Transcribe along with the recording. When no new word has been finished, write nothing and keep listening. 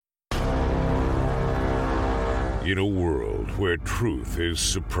In a world where truth is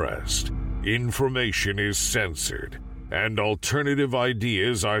suppressed, information is censored, and alternative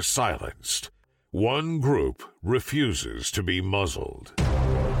ideas are silenced, one group refuses to be muzzled.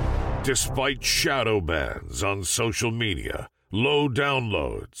 Despite shadow bans on social media, low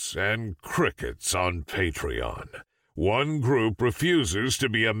downloads, and crickets on Patreon, one group refuses to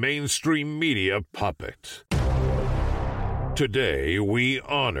be a mainstream media puppet. Today, we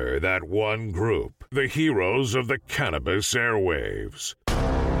honor that one group, the heroes of the cannabis airwaves.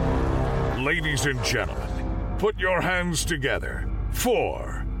 Ladies and gentlemen, put your hands together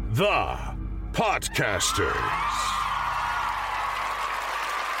for the Podcasters.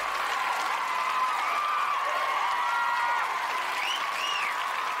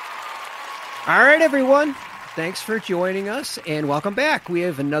 All right, everyone. Thanks for joining us and welcome back. We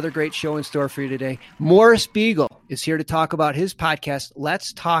have another great show in store for you today. Morris Beagle is here to talk about his podcast,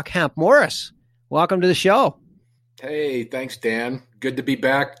 Let's Talk Hemp. Morris, welcome to the show. Hey, thanks, Dan. Good to be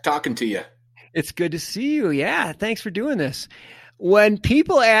back talking to you. It's good to see you. Yeah, thanks for doing this. When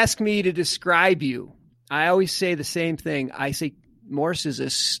people ask me to describe you, I always say the same thing. I say Morris is a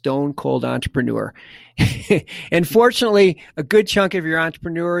stone cold entrepreneur. And fortunately, a good chunk of your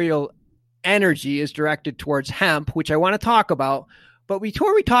entrepreneurial energy is directed towards hemp, which I want to talk about. But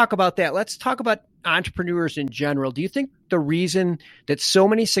before we talk about that, let's talk about entrepreneurs in general. Do you think the reason that so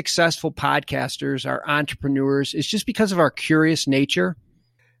many successful podcasters are entrepreneurs is just because of our curious nature?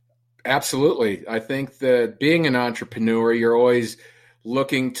 Absolutely. I think that being an entrepreneur, you're always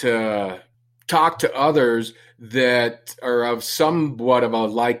looking to talk to others that are of somewhat of a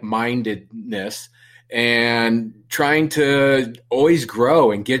like-mindedness and trying to always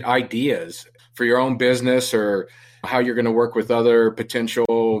grow and get ideas for your own business or how you're going to work with other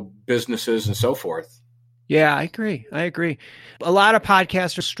potential businesses and so forth. Yeah, I agree. A lot of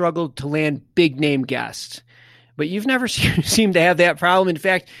podcasters struggle to land big name guests, but you've never seemed to have that problem. In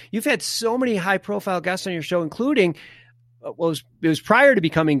fact, you've had so many high profile guests on your show, including, it was prior to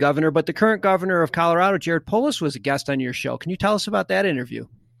becoming governor, but the current governor of Colorado, Jared Polis, was a guest on your show. Can you tell us about that interview?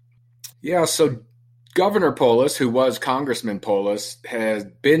 Yeah, so Governor Polis, who was Congressman Polis, has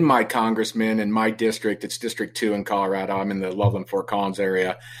been my congressman in my district. It's District 2 in Colorado. I'm in the Loveland-Fort Collins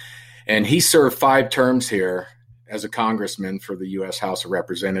area. And he served 5 terms here as a congressman for the U.S. House of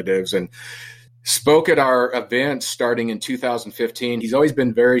Representatives and spoke at our events starting in 2015. He's always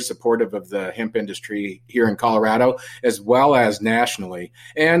been very supportive of the hemp industry here in Colorado, as well as nationally,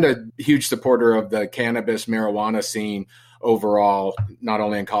 and a huge supporter of the cannabis marijuana scene overall, not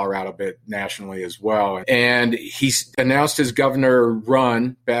only in Colorado, but nationally as well. And he announced his governor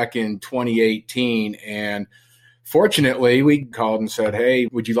run back in 2018. And fortunately, we called and said, hey,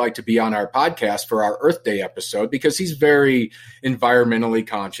 would you like to be on our podcast for our Earth Day episode? Because he's very environmentally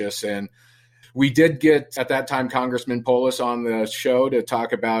conscious. And we did get, at that time, Congressman Polis on the show to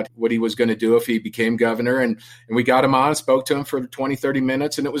talk about what he was going to do if he became governor. And we got him on, spoke to him for 20, 30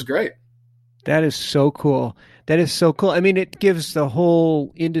 minutes, and it was great. That is so cool. I mean, it gives the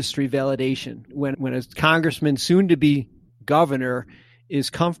whole industry validation when a congressman, soon to be governor, is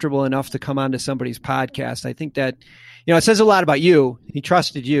comfortable enough to come onto somebody's podcast. I think that, it says a lot about you. He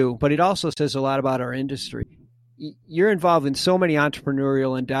trusted you, but it also says a lot about our industry. You're involved in so many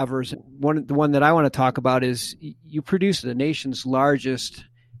entrepreneurial endeavors. The one that I want to talk about is you produce the nation's largest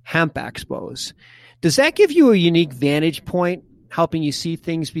hemp expos. Does that give you a unique vantage point, helping you see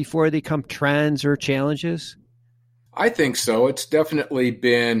things before they become trends or challenges? I think so. It's definitely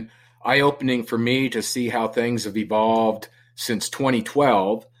been eye-opening for me to see how things have evolved since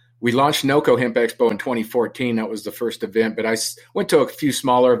 2012. We launched NOCO Hemp Expo in 2014. That was the first event, but I went to a few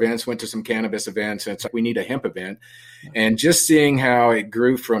smaller events, went to some cannabis events, and it's like, we need a hemp event. And just seeing how it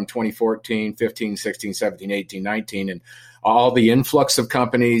grew from 2014, 15, 16, 17, 18, 19, and all the influx of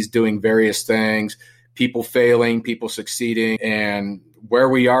companies doing various things, people failing, people succeeding, and where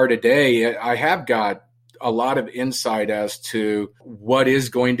we are today, I have got a lot of insight as to what is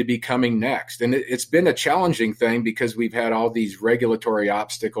going to be coming next. And it's been a challenging thing because we've had all these regulatory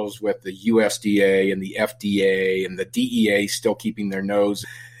obstacles with the USDA and the FDA and the DEA still keeping their nose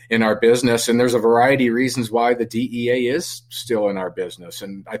in our business. And there's a variety of reasons why the DEA is still in our business.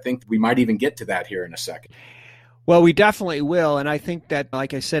 And I think we might even get to that here in a second. Well, we definitely will. And I think that,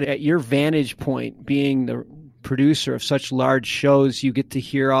 like I said, at your vantage point, being the producer of such large shows, you get to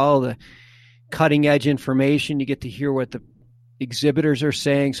hear all the cutting edge information. You get to hear what the exhibitors are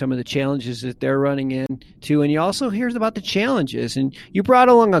saying, some of the challenges that they're running into, and you also hear about the challenges. And you brought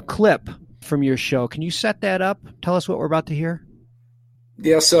along a clip from your show. Can you set that up? Tell us what we're about to hear.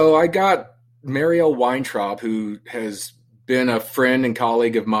 Yeah, so I got Mario Weintraub, who has been a friend and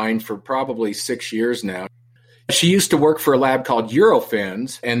colleague of mine for probably 6 years now. She used to work for a lab called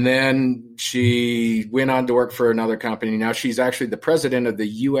Eurofins, and then she went on to work for another company. Now she's actually the president of the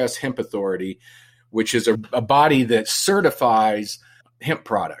U.S. Hemp Authority, which is a body that certifies hemp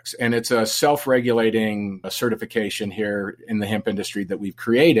products. And it's a self-regulating certification here in the hemp industry that we've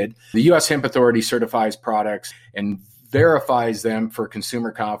created. The U.S. Hemp Authority certifies products and verifies them for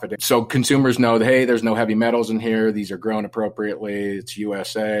consumer confidence. So consumers know that, hey, there's no heavy metals in here. These are grown appropriately. It's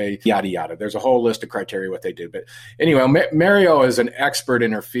USA, yada, yada. There's a whole list of criteria what they do. But anyway, Mario is an expert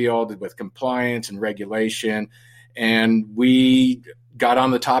in her field with compliance and regulation. And we got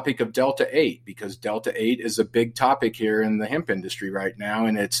on the topic of Delta 8 because Delta 8 is a big topic here in the hemp industry right now.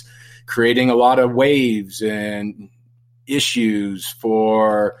 And it's creating a lot of waves and issues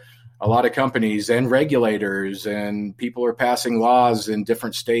for a lot of companies and regulators, and people are passing laws in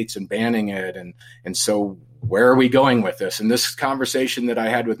different states and banning it. And so where are we going with this? And this conversation that I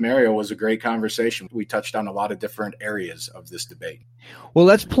had with Mario was a great conversation. We touched on a lot of different areas of this debate. Well,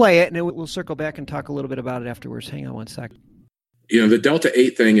 let's play it, and then we'll circle back and talk a little bit about it afterwards. Hang on one sec. The Delta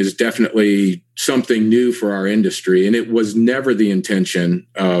 8 thing is definitely something new for our industry, and it was never the intention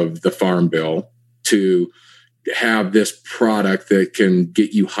of the Farm Bill to have this product that can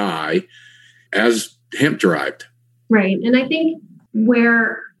get you high as hemp derived. Right. And I think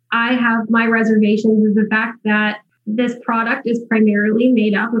where I have my reservations is the fact that this product is primarily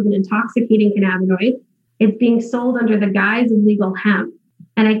made up of an intoxicating cannabinoid. It's being sold under the guise of legal hemp.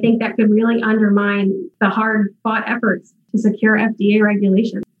 And I think that could really undermine the hard-fought efforts to secure FDA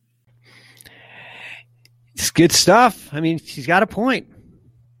regulation. It's good stuff. I mean, she's got a point.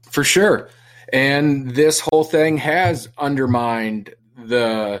 For sure. And this whole thing has undermined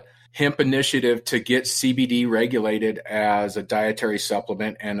the hemp initiative to get CBD regulated as a dietary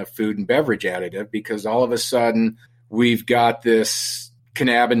supplement and a food and beverage additive, because all of a sudden we've got this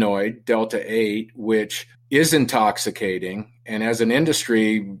cannabinoid, Delta 8, which is intoxicating. And as an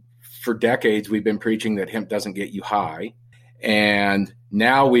industry, for decades, we've been preaching that hemp doesn't get you high. And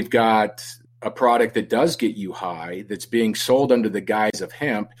now we've got a product that does get you high that's being sold under the guise of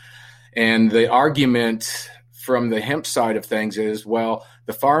hemp. And the argument from the hemp side of things is, well,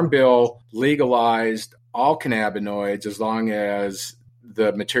 the Farm Bill legalized all cannabinoids as long as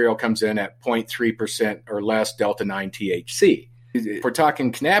the material comes in at 0.3% or less Delta 9 THC. If we're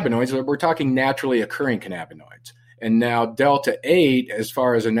talking cannabinoids, we're talking naturally occurring cannabinoids. And now Delta 8, as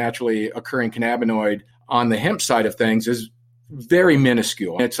far as a naturally occurring cannabinoid on the hemp side of things, is very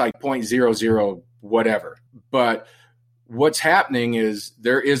minuscule. It's like 0.00 whatever. But what's happening is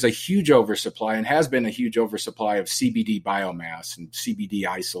there is a huge oversupply and has been a huge oversupply of CBD biomass and CBD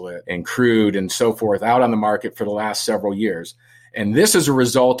isolate and crude and so forth out on the market for the last several years. And this is a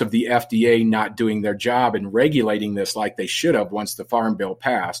result of the FDA not doing their job and regulating this like they should have once the Farm Bill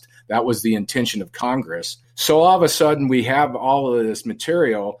passed. That was the intention of Congress. So all of a sudden we have all of this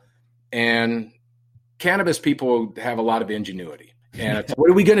material, and cannabis people have a lot of ingenuity. And it's, what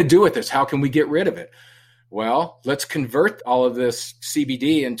are we going to do with this? How can we get rid of it? Well, let's convert all of this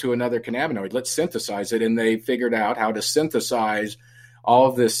CBD into another cannabinoid. Let's synthesize it. And they figured out how to synthesize all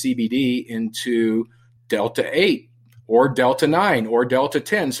of this CBD into Delta 8 or Delta 9 or Delta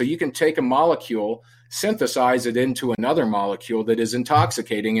 10. So you can take a molecule, synthesize it into another molecule that is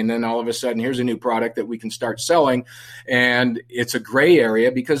intoxicating. And then all of a sudden, here's a new product that we can start selling. And it's a gray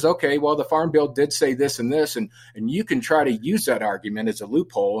area because, okay, well, the Farm Bill did say this and this, and you can try to use that argument as a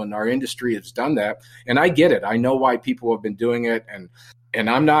loophole. And our industry has done that. And I get it. I know why people have been doing it. And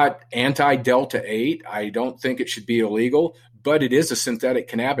I'm not anti-Delta 8. I don't think it should be illegal, but it is a synthetic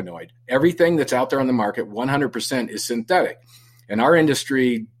cannabinoid. Everything that's out there on the market, 100% is synthetic. And our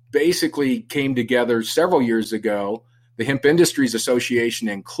industry basically came together several years ago, the Hemp Industries Association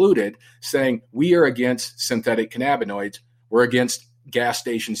included, saying we are against synthetic cannabinoids. We're against gas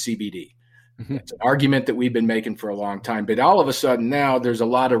station CBD. Mm-hmm. It's an argument that we've been making for a long time. But all of a sudden now there's a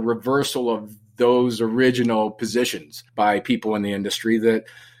lot of reversal of those original positions by people in the industry that,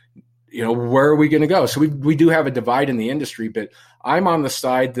 where are we going to go? So we do have a divide in the industry, but I'm on the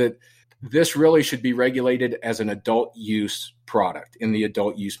side that this really should be regulated as an adult use product in the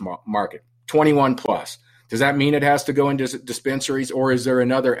adult use market, 21 plus. Does that mean it has to go into dispensaries, or is there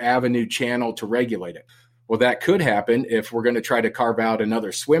another avenue channel to regulate it? Well, that could happen if we're going to try to carve out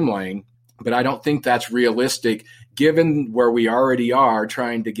another swim lane, but I don't think that's realistic given where we already are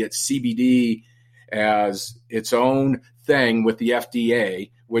trying to get CBD as its own thing with the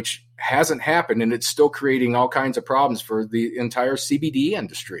FDA, which hasn't happened, and it's still creating all kinds of problems for the entire CBD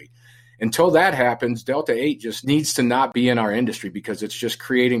industry. Until that happens, Delta 8 just needs to not be in our industry because it's just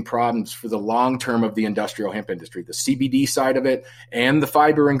creating problems for the long term of the industrial hemp industry, the CBD side of it and the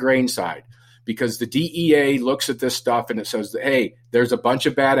fiber and grain side. because the DEA looks at this stuff and it says that, hey, there's a bunch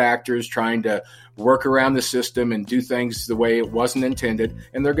of bad actors trying to work around the system and do things the way it wasn't intended.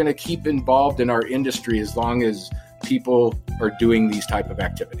 And they're going to keep involved in our industry as long as people are doing these type of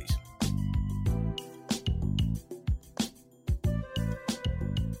activities.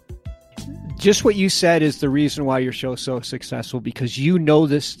 Just what you said is the reason why your show is so successful, because you know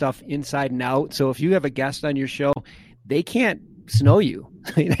this stuff inside and out. So if you have a guest on your show, they can't snow you.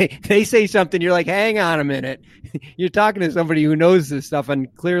 They say something, you're like, hang on a minute. You're talking to somebody who knows this stuff.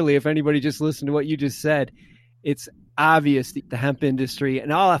 And clearly, if anybody just listened to what you just said, it's obvious the hemp industry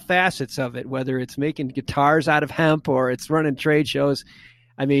and all the facets of it, whether it's making guitars out of hemp or it's running trade shows.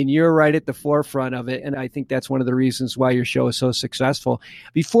 I mean, you're right at the forefront of it, and I think that's one of the reasons why your show is so successful.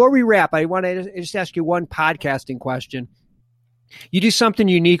 Before we wrap, I want to just ask you one podcasting question. You do something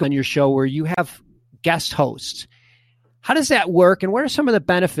unique on your show where you have guest hosts. How does that work, and what are some of the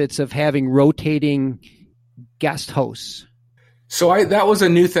benefits of having rotating guest hosts? So that was a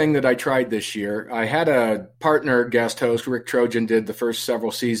new thing that I tried this year. I had a partner guest host, Rick Trojan, did the first several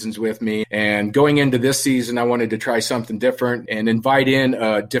seasons with me. And going into this season, I wanted to try something different and invite in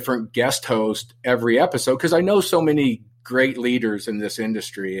a different guest host every episode, because I know so many great leaders in this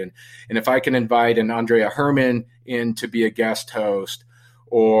industry. And if I can invite an Andrea Herman in to be a guest host,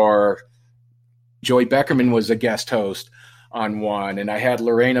 or Joey Beckerman was a guest host on one, and I had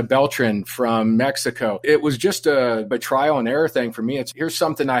Lorena Beltran from Mexico. It was just a trial and error thing for me. Here's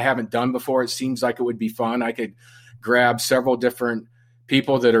something I haven't done before. It seems like it would be fun. I could grab several different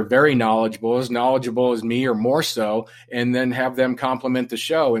people that are very knowledgeable as me or more so, and then have them complement the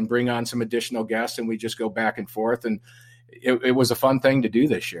show and bring on some additional guests, and we just go back and forth. And it was a fun thing to do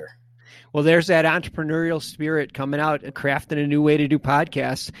this year. Well, there's that entrepreneurial spirit coming out and crafting a new way to do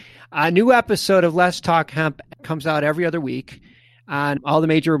podcasts. A new episode of Let's Talk Hemp comes out every other week on all the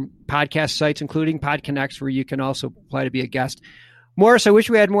major podcast sites, including PodConnects, where you can also apply to be a guest. Morris, I wish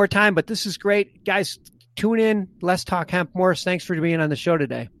we had more time, but this is great. Guys, tune in. Let's Talk Hemp. Morris, thanks for being on the show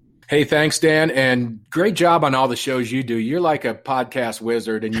today. Hey, thanks, Dan, and great job on all the shows you do. You're like a podcast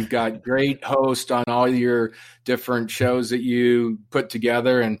wizard, and you've got great hosts on all your different shows that you put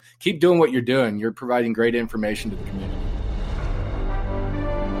together, and keep doing what you're doing. You're providing great information to the community.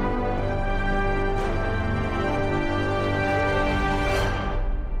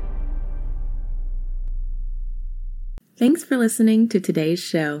 Thanks for listening to today's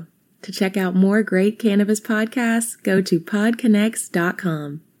show. To check out more great cannabis podcasts, go to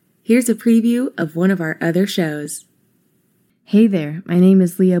podconnects.com. Here's a preview of one of our other shows. Hey there, my name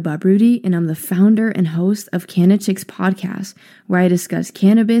is Leah Babrudi, and I'm the founder and host of CannaChicks Podcast, where I discuss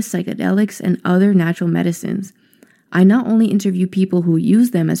cannabis, psychedelics, and other natural medicines. I not only interview people who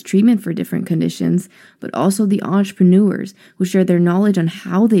use them as treatment for different conditions, but also the entrepreneurs who share their knowledge on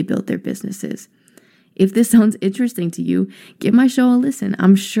how they built their businesses. If this sounds interesting to you, give my show a listen.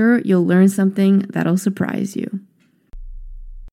 I'm sure you'll learn something that'll surprise you.